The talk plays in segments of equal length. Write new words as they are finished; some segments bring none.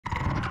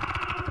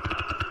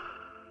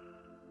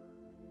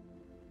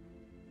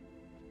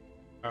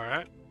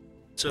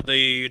So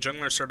the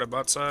jungler started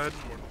bot side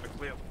more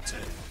quickly, I would say.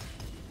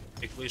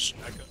 Iglesia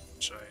Echo,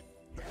 which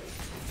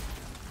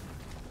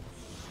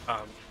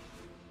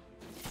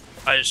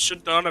I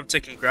should not have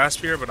taken Grasp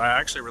here, but I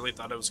actually really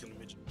thought it was going to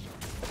be.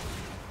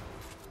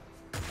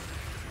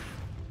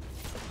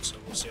 So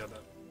we'll see how that.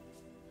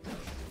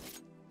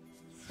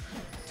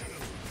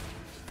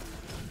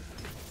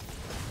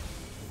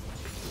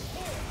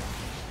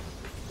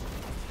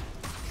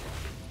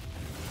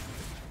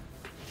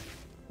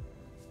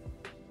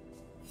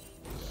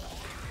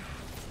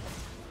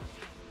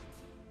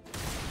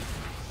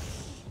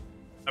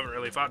 I haven't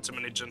really fought too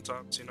many Gen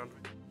tops, you know what I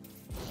mean?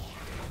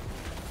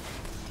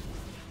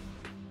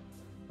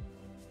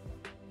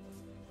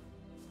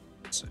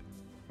 Let's see.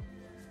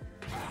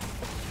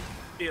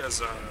 He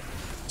has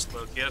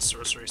slow, he has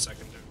sorcery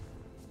secondary.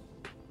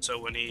 So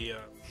when he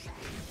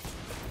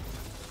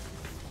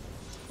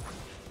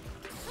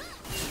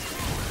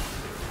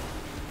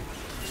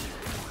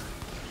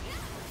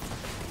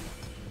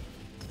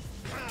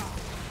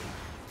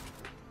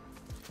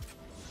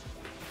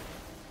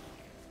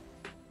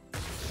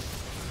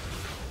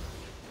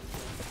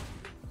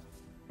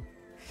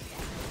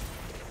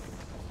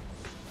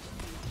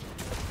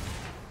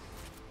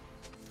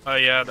oh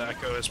yeah, the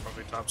Echo is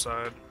probably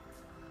topside.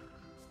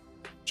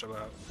 Chill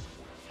out.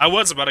 I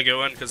was about to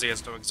go in because he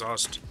has no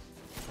exhaust.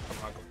 I'm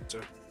not going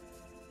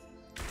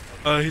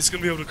to. He's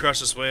gonna be able to crush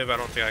this wave. I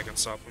don't think I can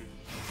stop him.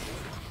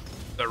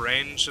 The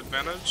range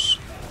advantage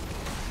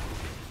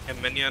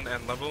and minion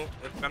and level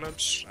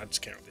advantage. I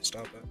just can't really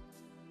stop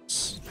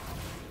it.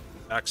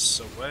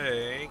 Backs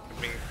away,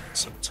 give me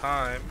some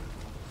time.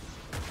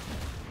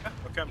 Yeah,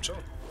 okay, I'm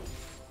chilling.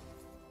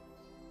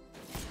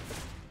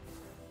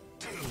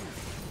 2,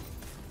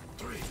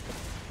 3. Is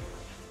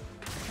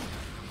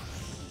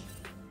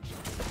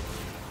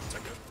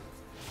that good?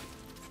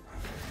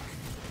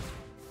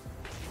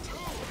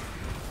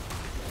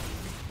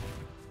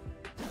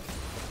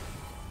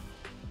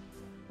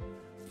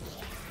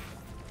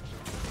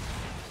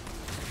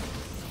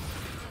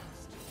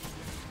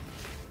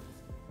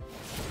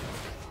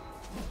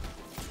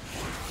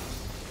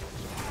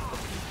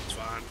 It's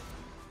fine.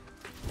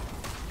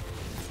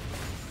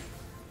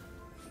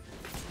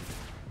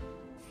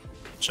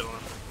 Chilling.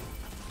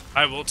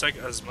 I will take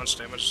as much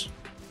damage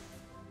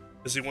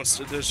as he wants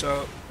to dish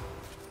out.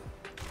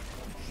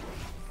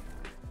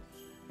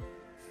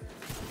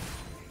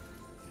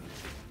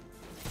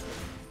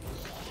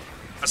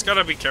 I just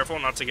gotta be careful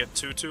not to get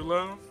too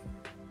low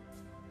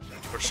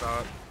for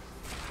shot.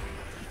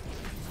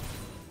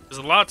 There's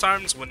a lot of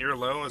times when you're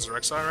low as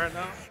Rek'sai right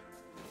now,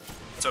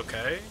 it's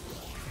okay.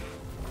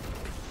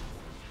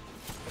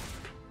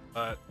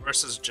 But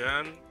versus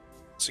Jen,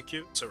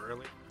 execute so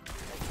early,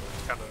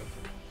 kind of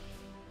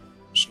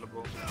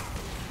questionable.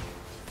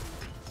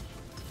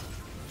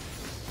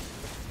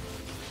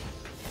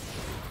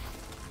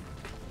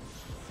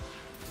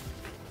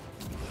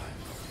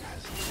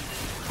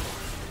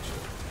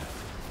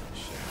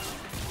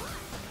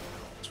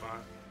 It's fine.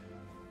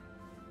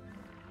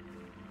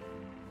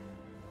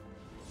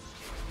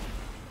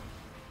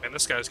 Man,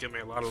 this guy's giving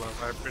me a lot of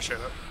love. I appreciate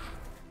it.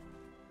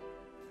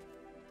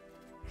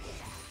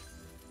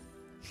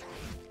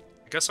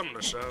 I guess I'm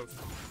gonna shove.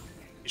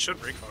 He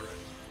should recall, right?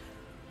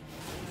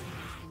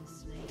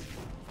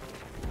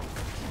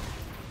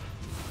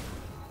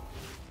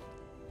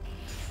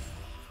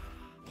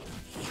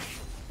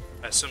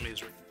 I assume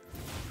he's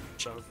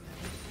shove.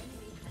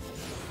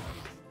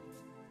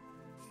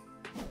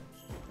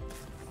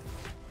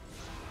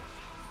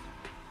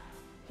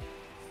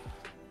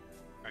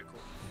 Alright,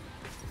 cool.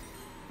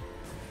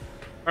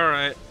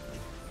 Alright.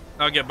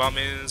 I'll get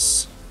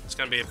bummies. It's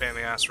gonna be a pain in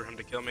the ass for him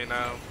to kill me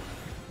now.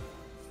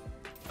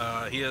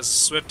 He has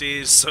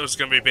Swifties, so it's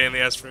gonna be a pain in the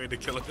ass for me to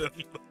kill him.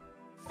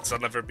 So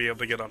I'll never be able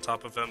to get on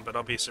top of him, but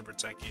I'll be super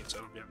tanky, so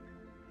it'll be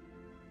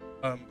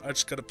okay. I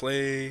just gotta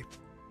play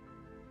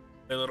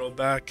a little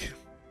back.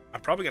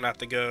 I'm probably gonna have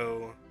to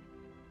go.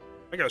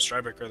 I go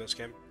Strybreaker this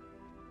game.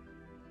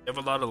 You have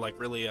a lot of like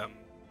really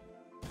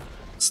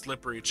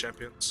slippery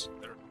champions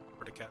that are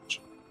hard to catch.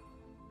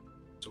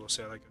 So we'll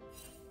see how that goes.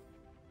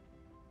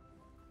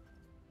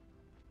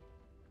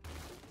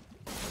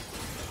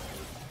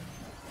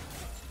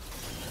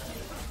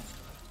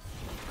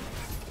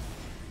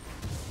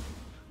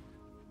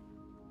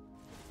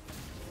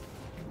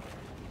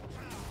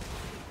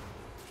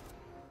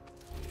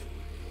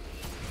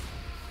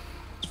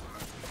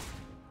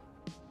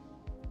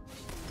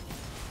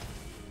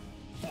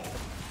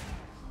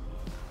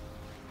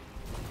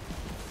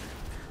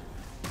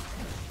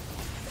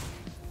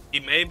 He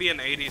may be an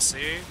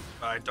ADC,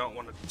 but I don't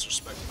want to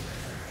disrespect him.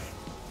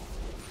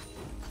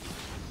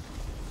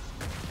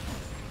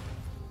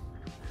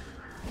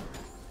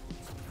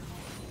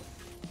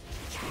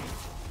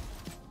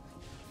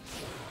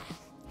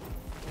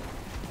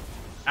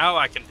 Now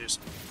I can do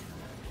something.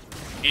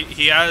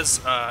 He has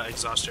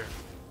exhaust here.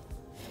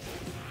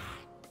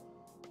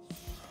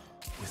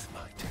 With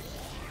my technique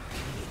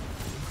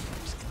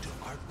into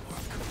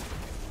artwork.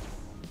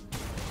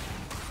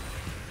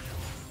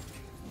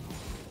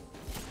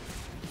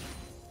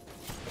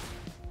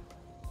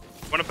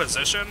 in a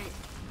position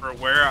for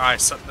where I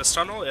set this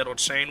tunnel, it'll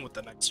chain with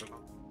the next tunnel.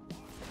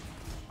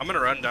 I'm gonna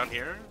run down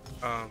here.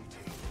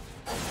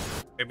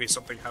 Maybe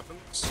something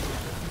happens.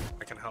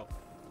 I can help.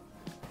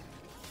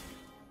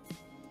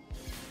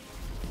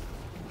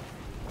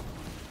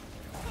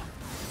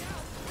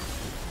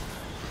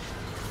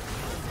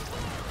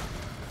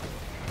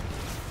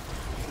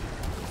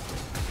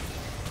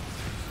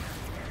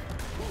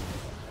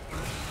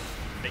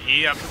 The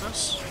E after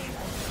this.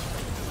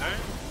 Okay.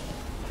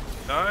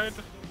 Died.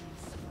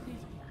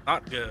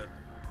 Not good.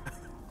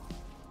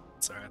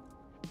 It's alright.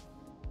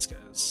 This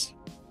guy's.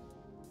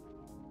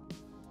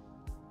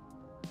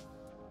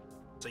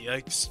 It's a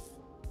yikes.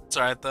 It's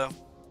alright though.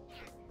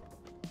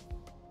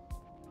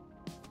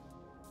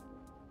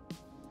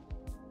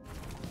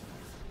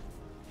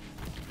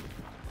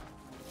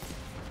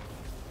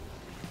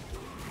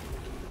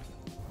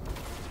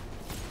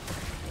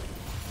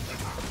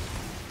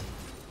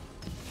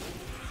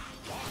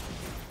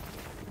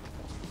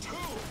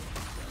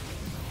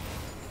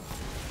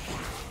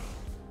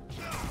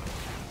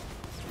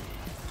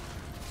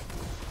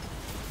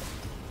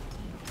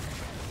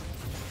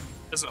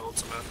 There's an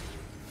ultimate.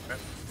 Okay.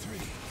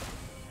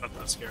 Not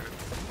that scared.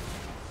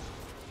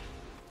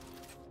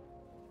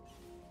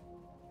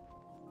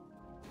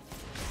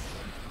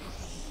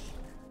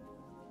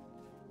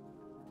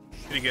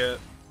 Gonna get.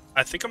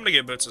 I think I'm gonna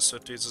get Boots of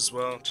Swifties as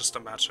well, just to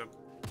match him.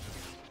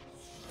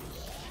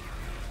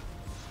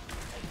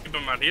 Keep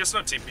in mind, he has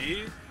no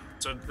TP,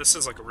 so this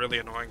is like really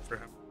annoying for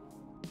him.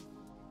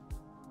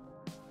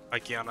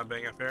 Like Kiana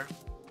being up here.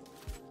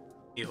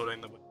 He holding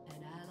the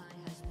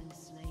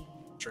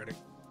trading.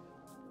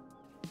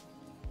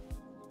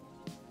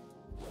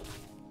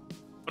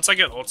 Once I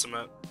get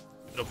ultimate,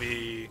 it'll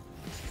be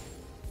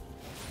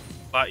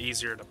a lot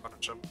easier to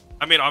punish him.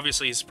 I mean,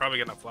 obviously he's probably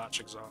gonna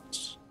flash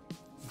exhaust.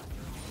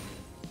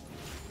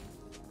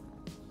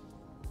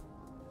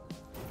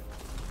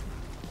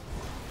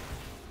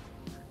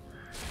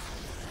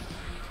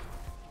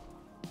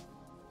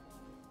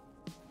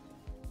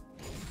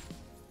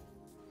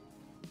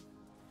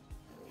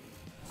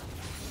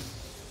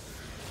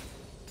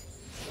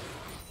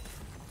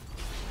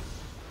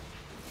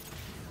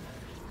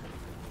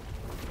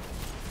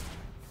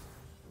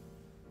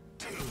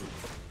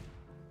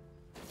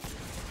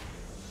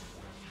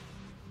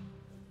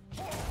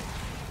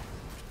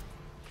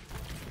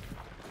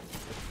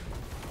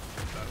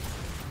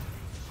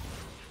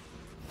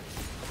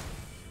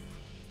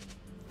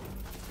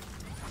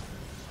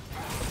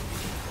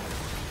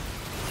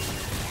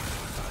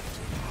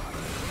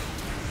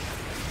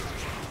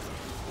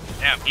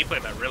 Damn, he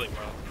played that really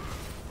well.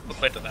 We'll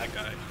play to that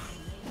guy.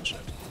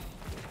 Shit.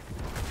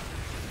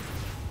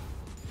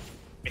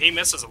 He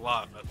misses a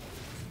lot, but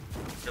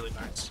really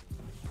nice.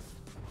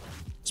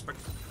 Spring.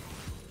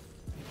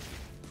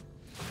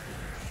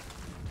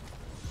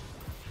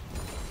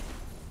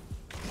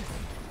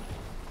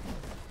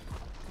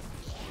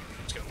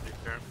 It's gonna be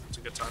fair. It's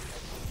a good time.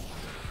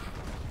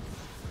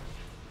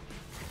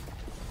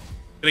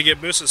 Gonna get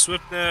boosted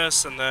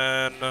swiftness and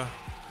then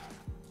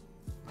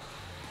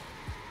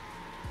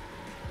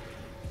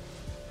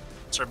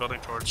start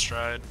building towards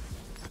stride.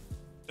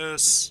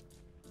 This.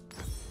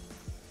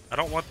 I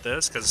don't want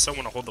this because it's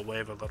someone to hold the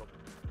wave a little.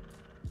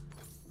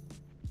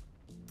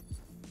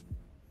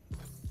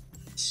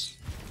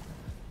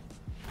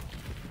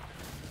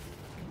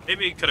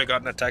 Maybe he could have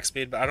gotten attack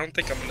speed, but I don't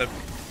think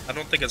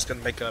it's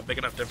gonna make a big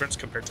enough difference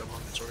compared to a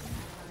long sword.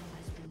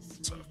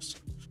 It sucks.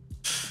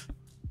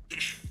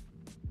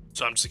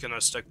 So I'm just gonna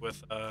stick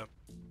with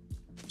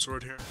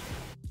sword here.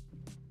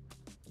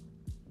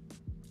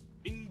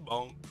 Bing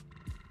bong.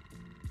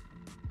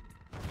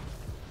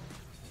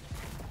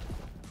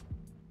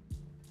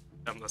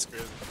 Damn, that's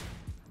good.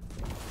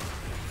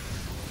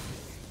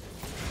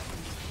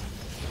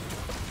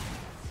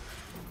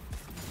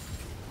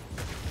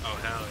 Oh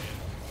hell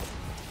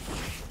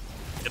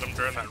yeah. Get him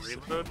during that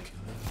reload.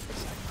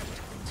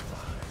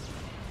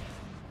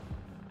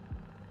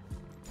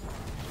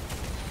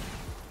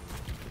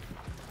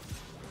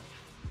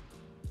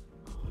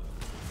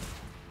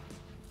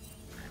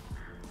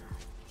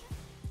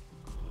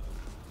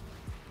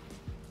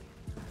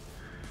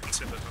 Let's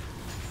see that.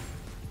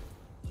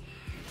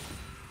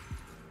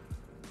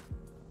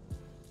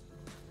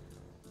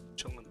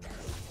 Chilling.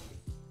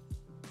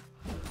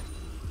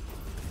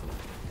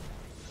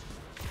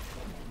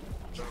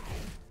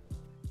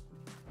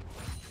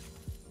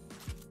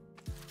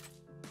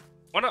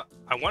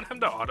 I want him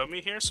to auto me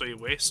here so he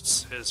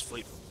wastes his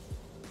fleet.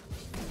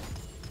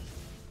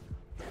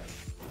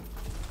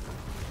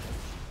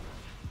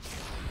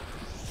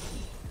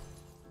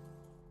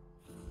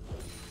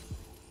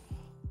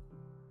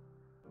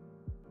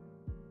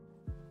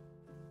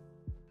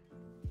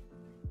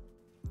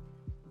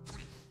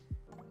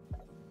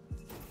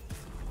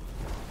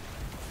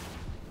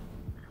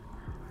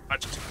 I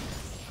just...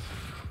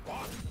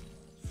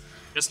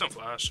 It's no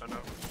flash, I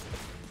know.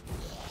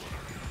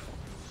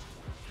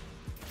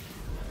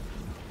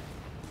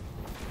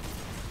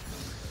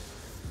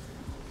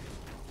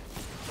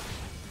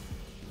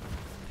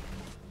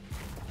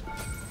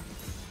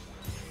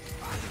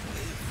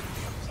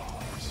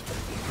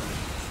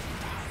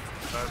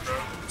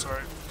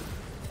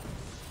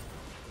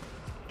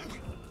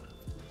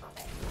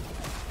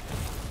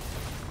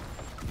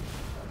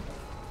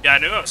 Yeah, I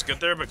knew I was good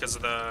there because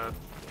of the...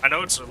 I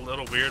know it's a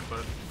little weird,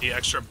 but the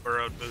extra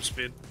burrowed move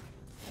speed.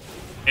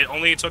 It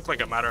only took like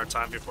a matter of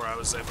time before I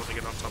was able to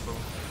get on top of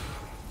him.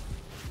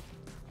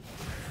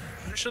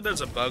 Pretty sure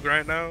there's a bug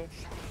right now.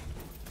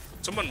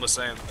 Someone was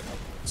saying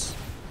that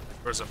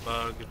there's a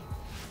bug.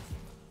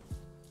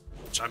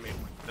 Which I mean,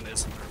 it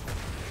is in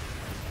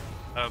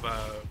there. Of when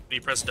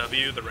you press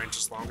W, the range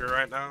is longer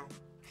right now.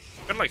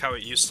 Kind of like how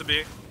it used to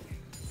be.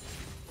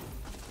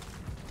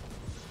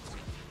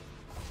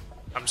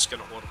 I'm just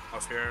gonna hold him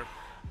off here.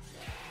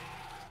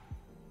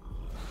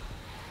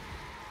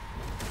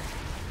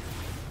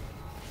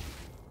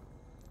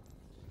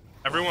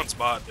 Everyone's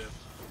bot, dude.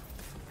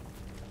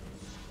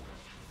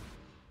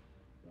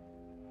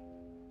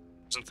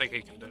 Doesn't think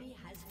he can do it.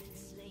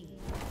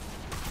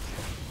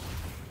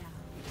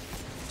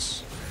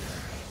 As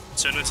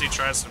soon as he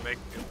tries to make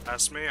it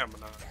past me, I'm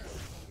gonna...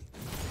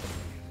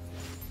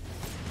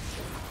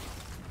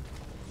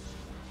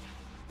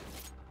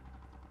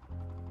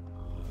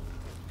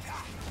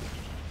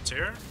 It's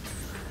here?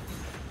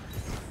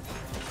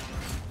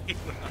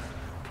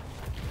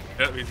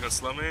 Yep, he's gonna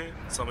slow me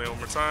one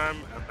more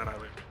time, and then I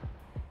leave.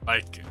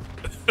 Like,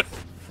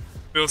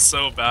 feels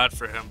so bad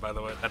for him, by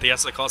the way, that he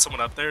has to call someone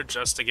up there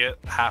just to get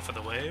half of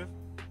the wave,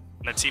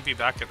 and then TP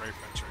back and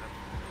refresh him.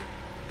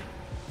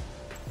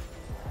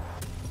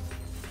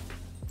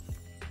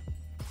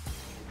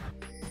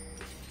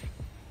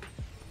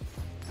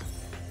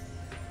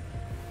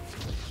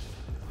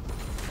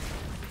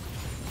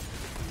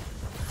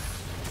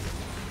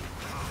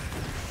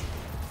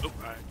 Oop,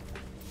 alright.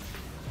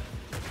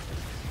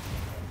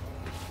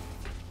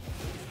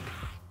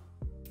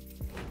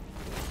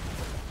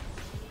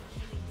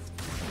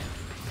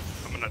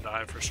 I'm gonna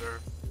die for sure.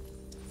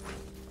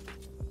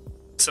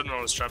 Sitting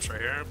on his traps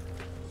right here.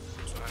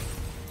 It's fine.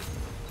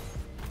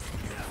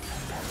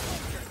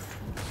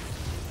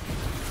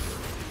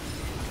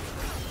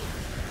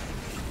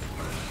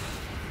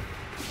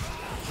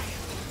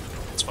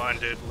 It's fine,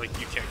 dude. Like,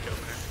 you can't kill me.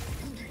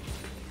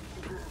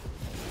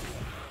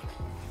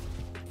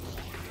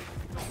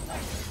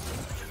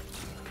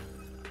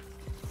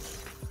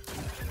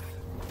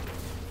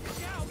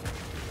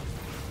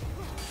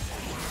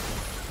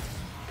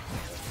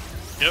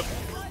 Yep.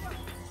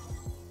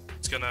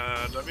 It's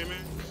gonna W me.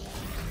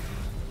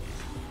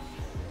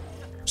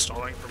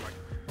 Stalling for my...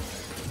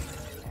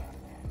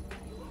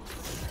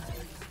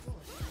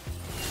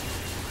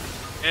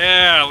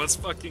 Yeah, let's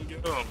fucking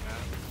go, man.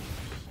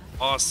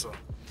 Awesome.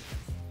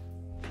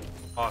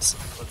 Awesome.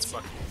 Let's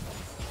fucking...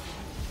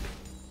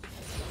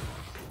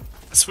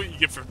 That's what you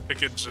get for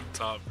picking gym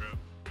top, bro.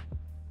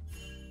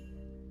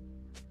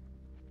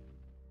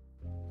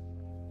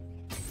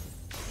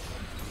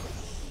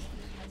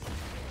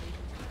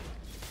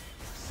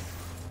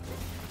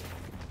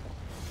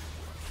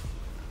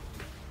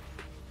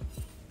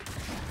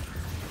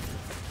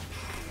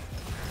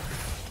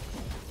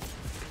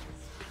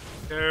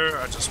 There,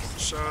 I just want to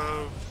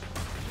shove.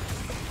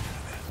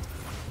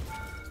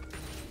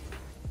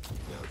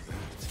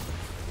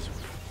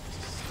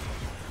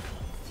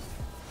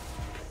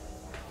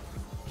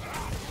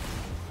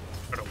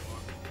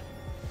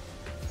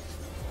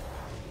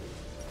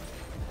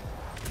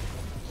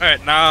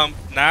 Alright, now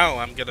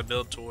I'm gonna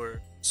build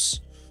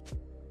towards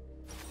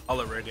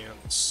Hollow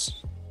Radiance.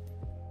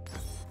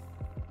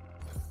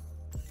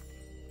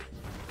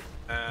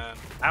 And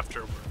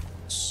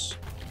afterwards,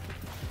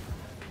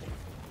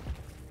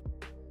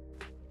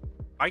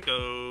 I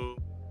don't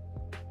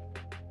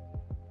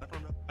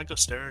know, I go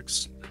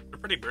Sterix. They're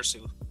pretty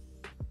bursty.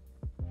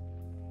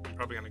 I'm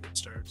probably gonna go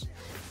Sterix.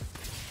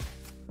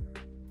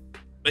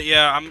 But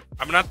yeah, I'm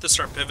gonna have to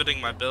start pivoting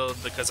my build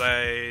because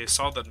I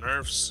saw the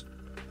nerfs.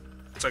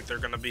 It's like they're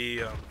gonna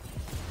be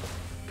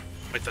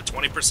like the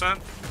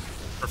 20%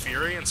 for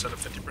Fury instead of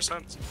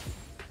 50%.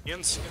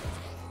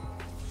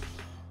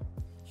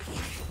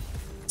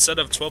 Instead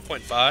of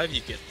 12.5,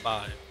 you get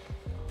 5.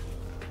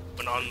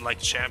 When on like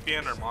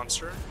Champion or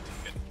Monster,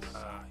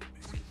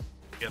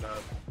 you get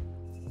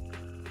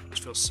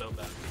which feels so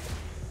bad.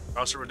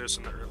 We're also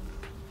reducing the early.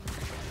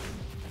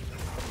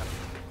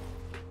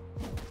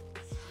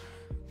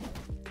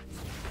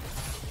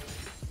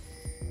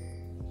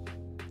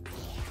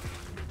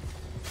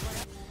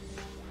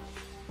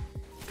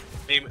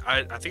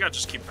 I think I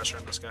just keep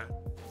pressuring this guy.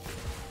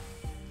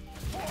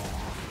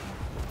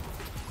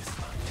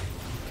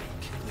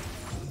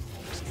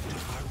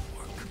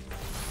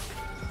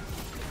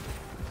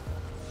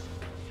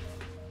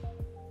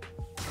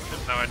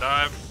 Now I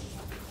dive.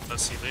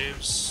 Unless he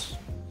leaves.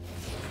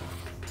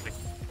 I think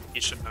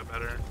he should know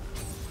better.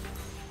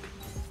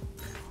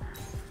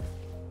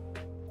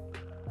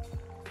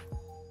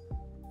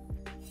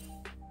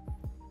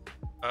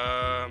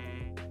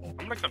 I'm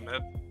gonna come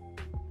mid.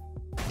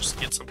 Just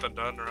get something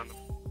done around the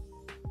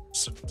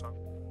top.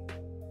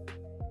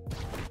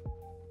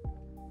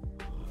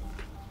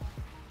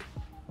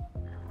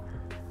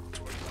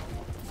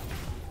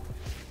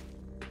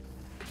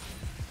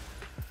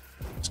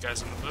 This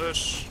guy's in the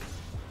bush.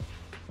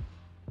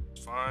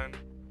 It's fine.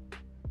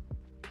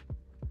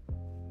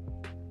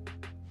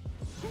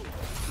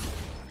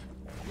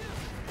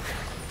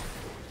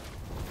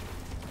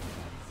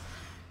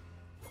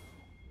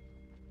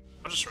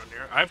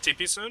 I have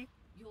TP soon,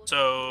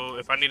 so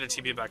if I need a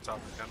TP back top,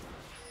 I can.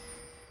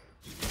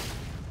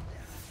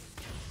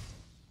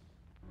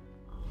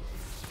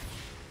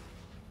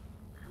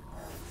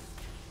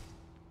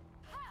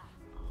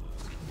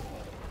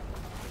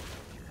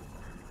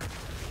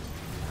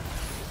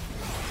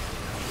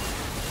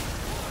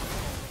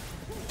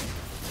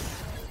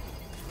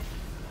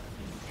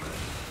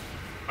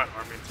 Not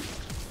army.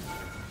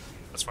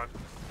 That's fine.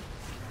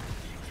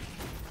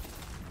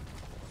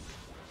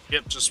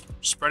 Yep, just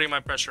spreading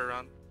my pressure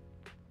around.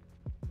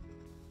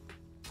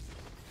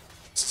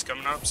 This is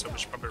coming up, so we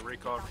should probably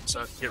recall and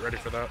reset. Get ready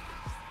for that.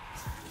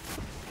 I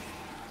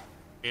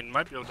mean,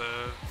 might be able to.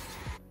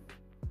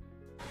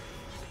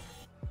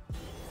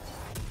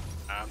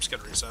 Nah, I'm just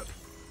gonna reset.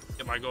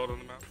 Get my gold on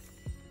the map.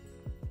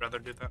 Rather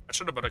do that. I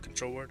should have bought a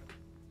control ward.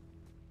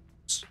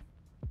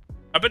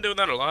 I've been doing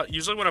that a lot.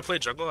 Usually when I play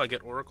jungle, I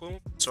get Oracle.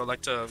 So I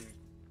like to.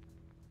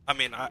 I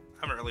mean, I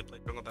haven't really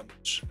played jungle that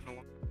much in a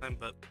long time,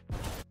 but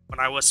when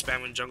I was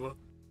spamming jungle,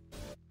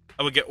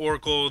 I would get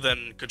Oracle,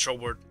 then control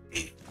word.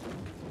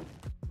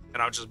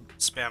 And I'll just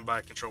spam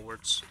by control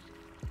words.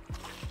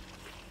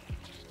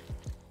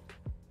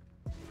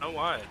 I don't know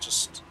why. I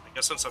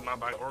guess since I'm not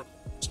by Oracle,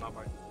 it's not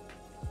by.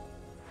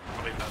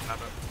 Probably bad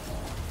habit.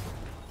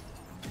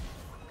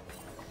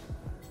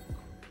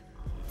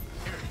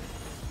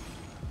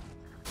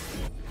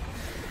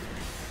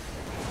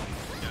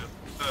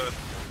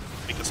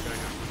 Beat this guy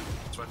again.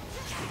 It's fine.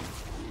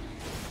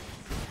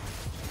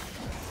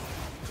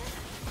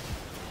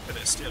 It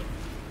is still.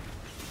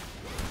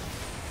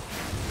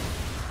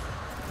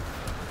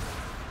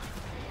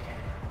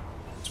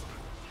 It's fine.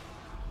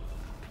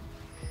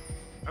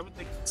 I would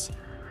think it's.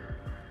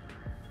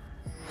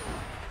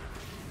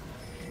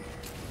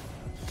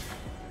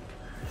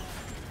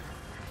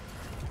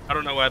 I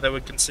don't know why they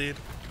would concede.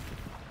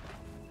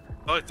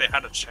 I feel like they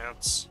had a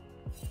chance.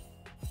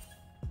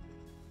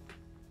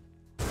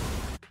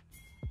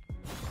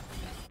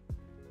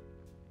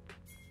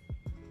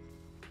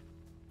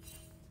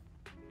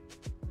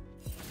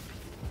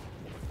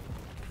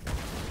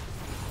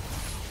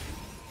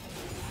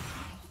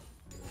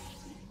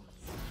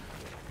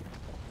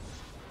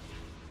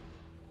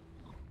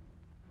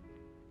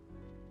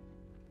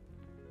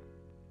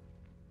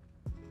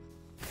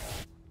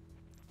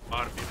 A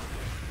lot of people.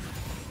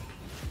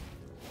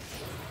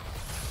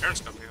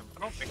 Aaron's coming up. I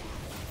don't think.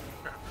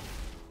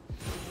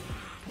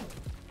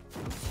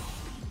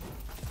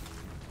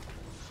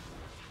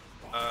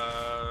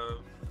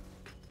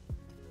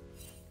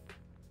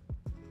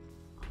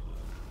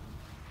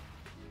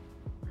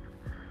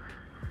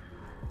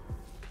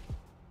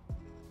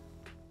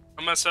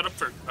 I'm gonna set up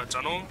for a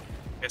tunnel in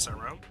case I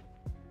roam.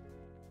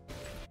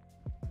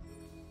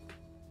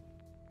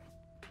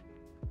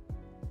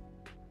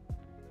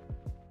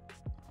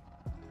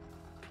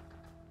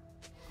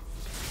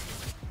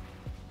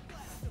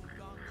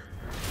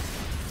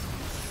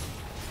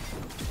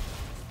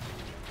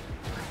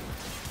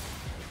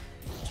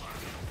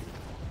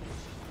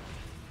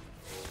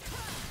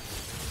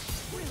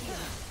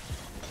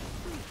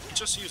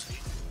 Just use it.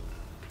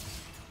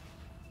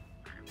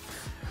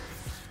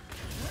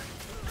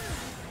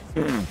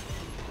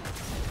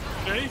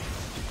 Okay.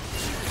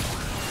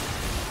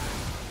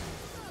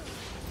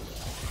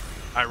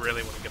 I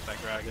really want to get that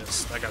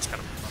Gragas. That guy's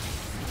kind of fun.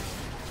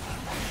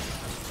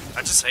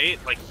 I just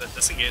hate like the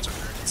disengage on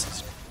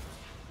Gragas.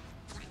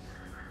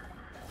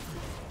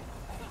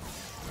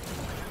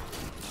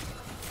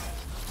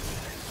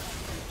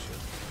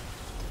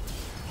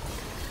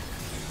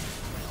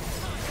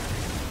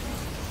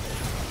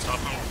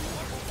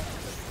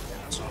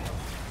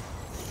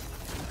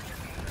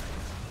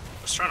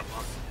 Trying to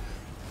block.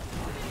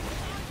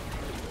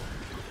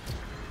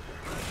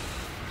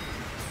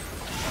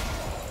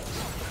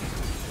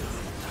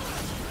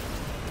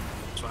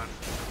 It's fine.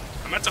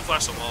 I meant to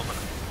flash the wall, but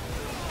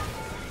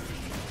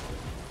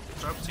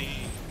drop T.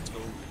 Let's go.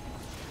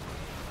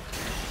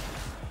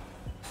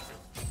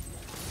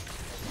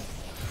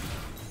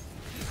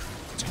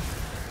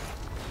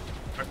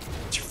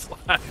 What's your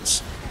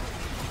flash?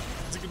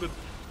 Is he gonna...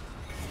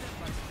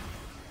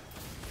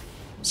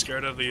 I'm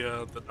scared of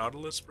the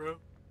Nautilus, bro.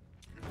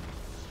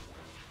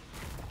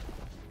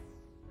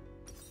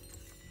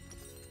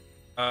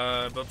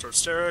 Built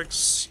towards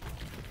Sterix.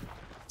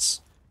 If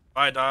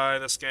I die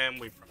this game,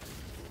 we probably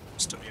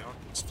lose, to be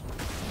honest.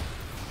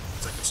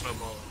 It's like a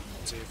snowball.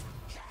 See if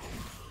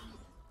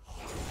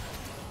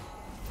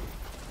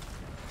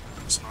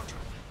it's not true.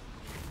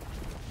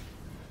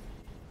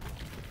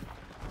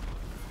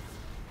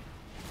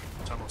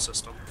 Tunnel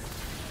system.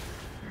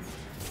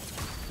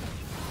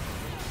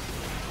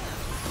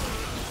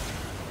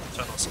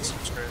 Tunnel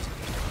system's crazy.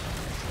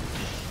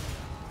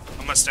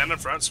 I'm gonna stand in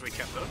front so we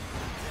can't do it.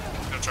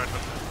 I'm gonna try to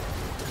put that.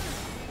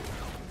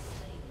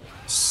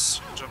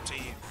 Jump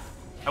team.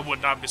 I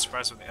would not be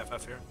surprised with the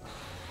FF here.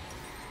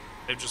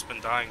 They've just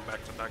been dying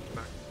back to back to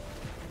back.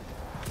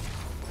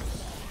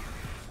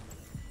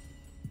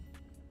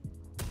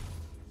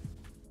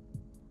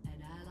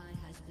 An ally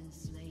has been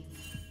slain.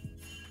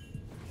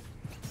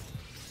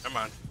 Never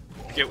mind.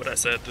 You get what I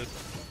said, dude.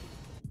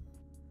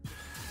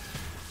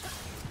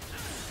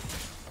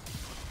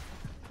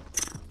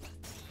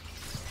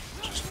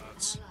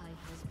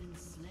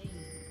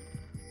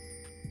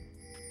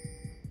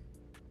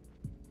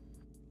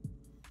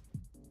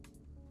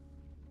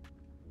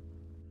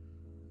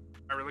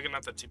 Are we looking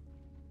at the team?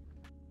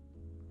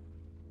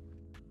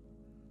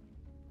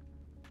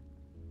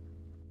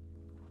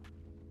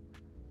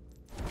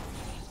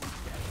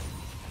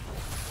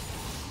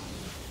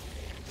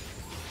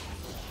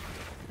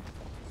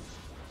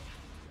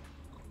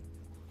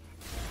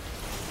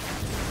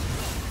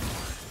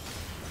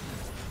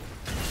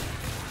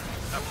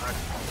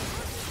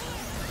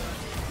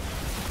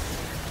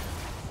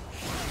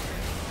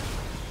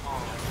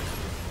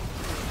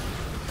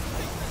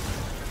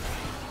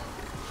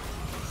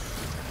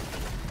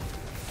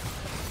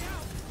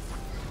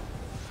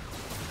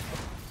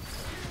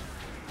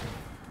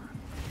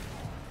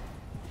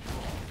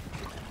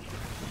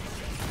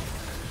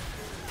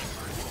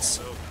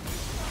 So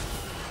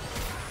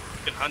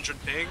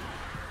 100 ping.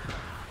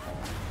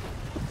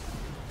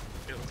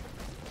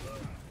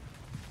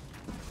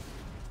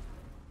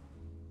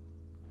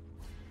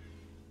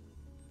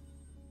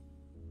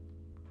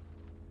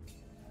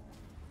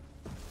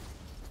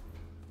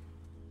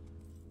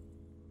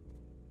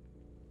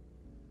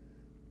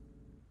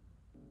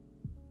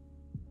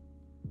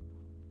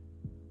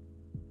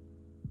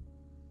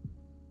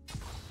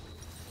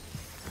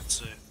 Let's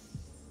see.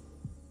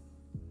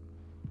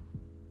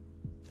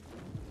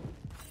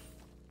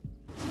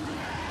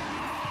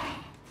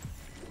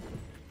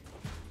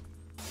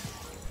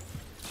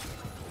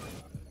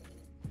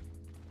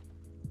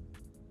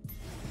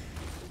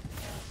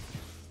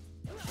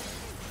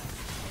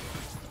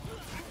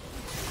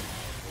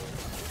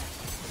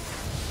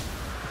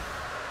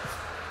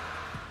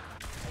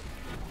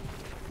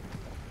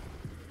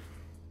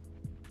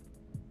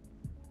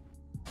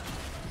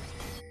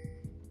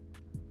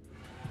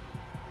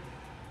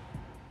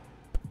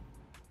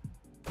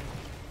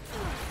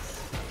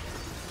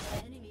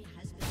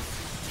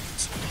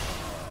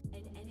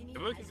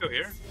 Maybe we can go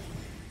here.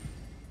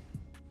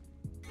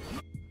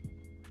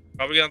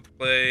 Probably gonna have to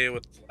play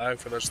with lag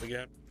for the rest of the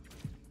game,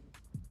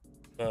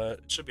 but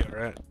it should be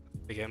alright.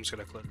 The game's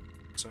gonna click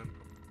soon.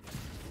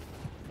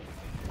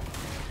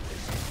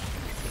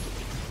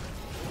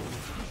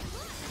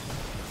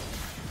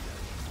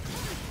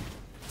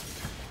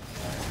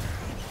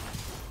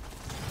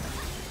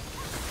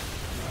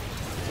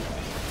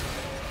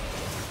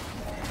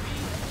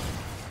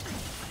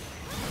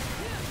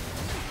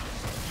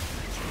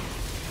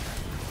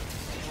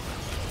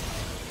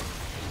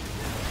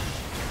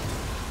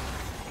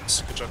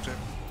 Good job, team.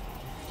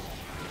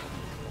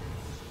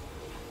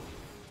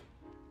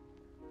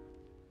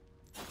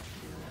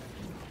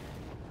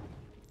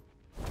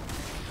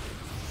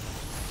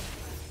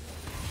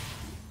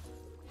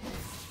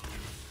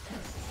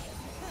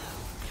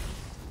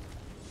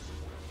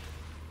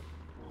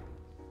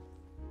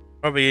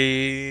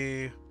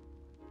 Probably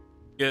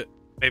get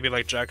maybe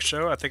like Jack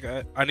Show. I think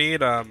I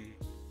need armor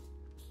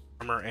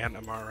and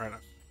MR right now.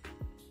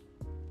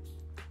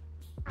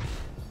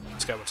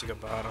 This guy wants to get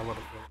bot. I'll let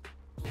him go.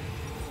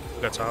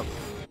 Got top.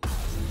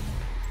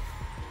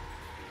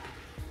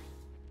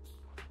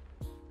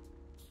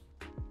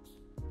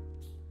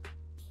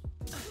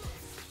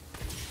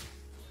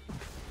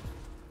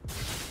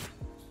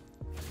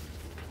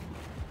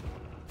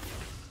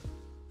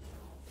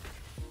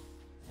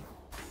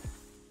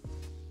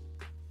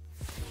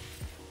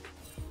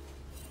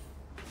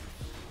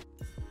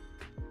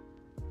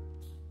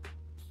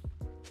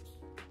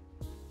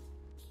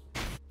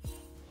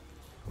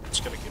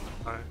 Just gonna keep it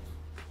high.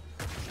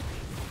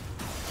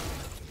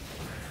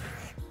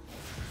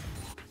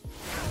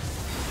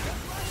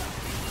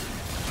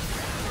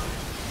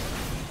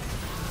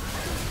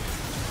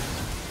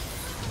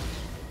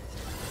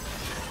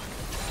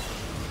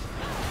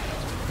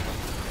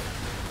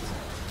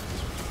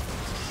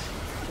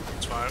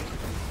 It's fine.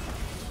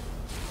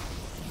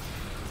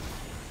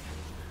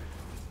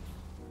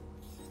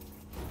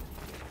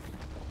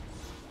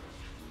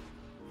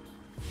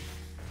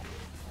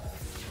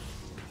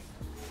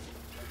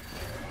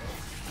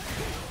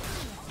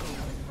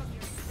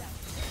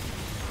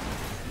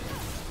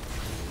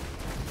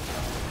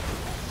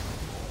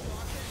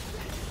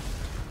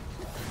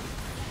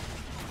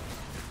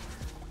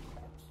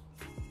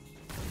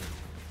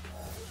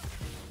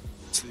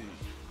 Let's see.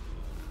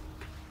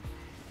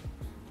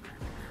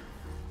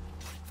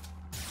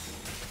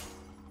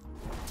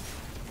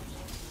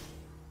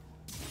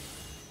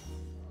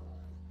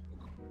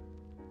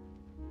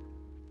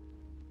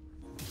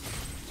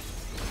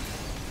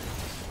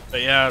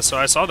 But yeah, so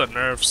I saw the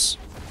nerfs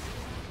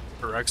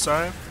for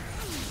Rek'sai.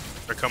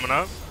 They're coming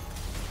up.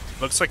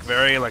 Looks like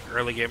very like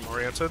early game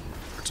oriented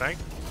for tank.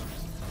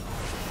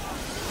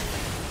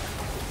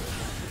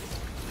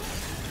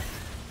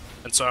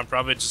 And so I'm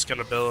probably just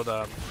gonna build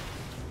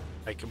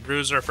like a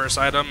bruiser first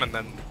item and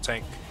then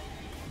tank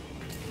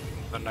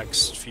the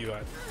next few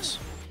items.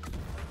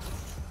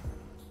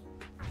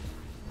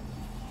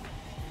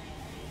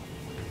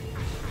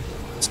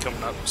 It's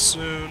coming up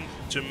soon,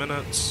 2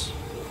 minutes.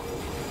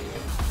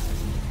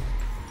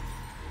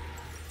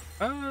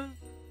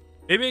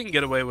 Maybe I can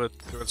get away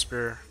with doing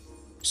Spear.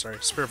 Sorry,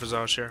 Spear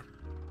Visage here.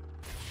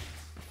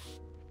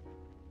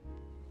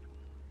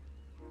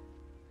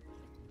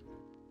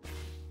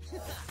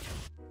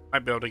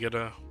 Might be able to get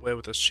away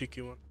with this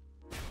cheeky one.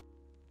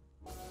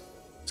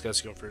 This guy's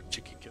going for a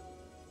cheeky kill.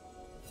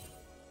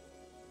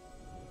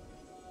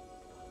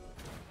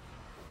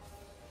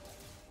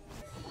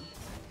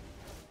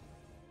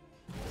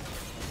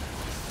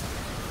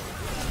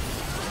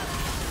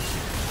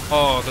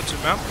 Oh, the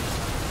 2-mount?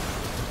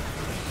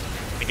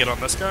 And get on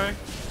this guy?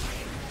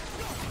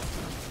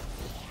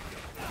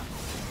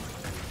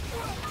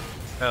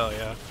 Hell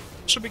yeah.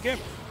 Should be game.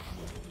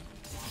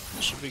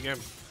 Should be game.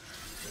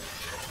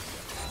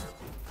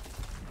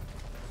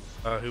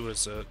 Who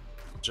is it?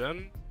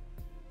 Jen?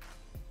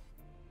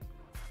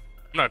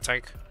 I'm not a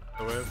tank,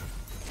 by the way.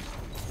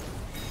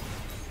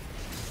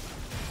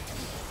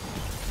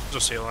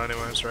 Just heal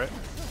anyways, right?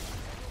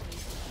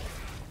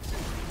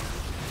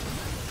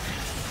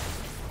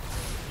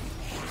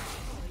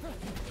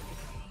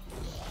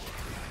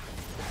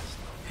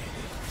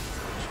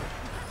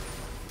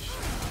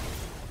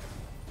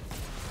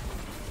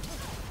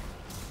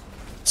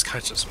 This guy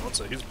just wants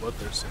it. He's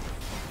bloodthirsty.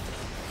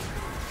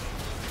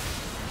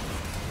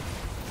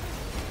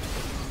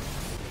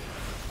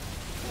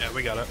 Yeah,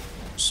 we got it.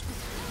 Just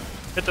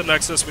hit the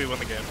Nexus, we win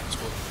the game. It's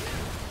cool.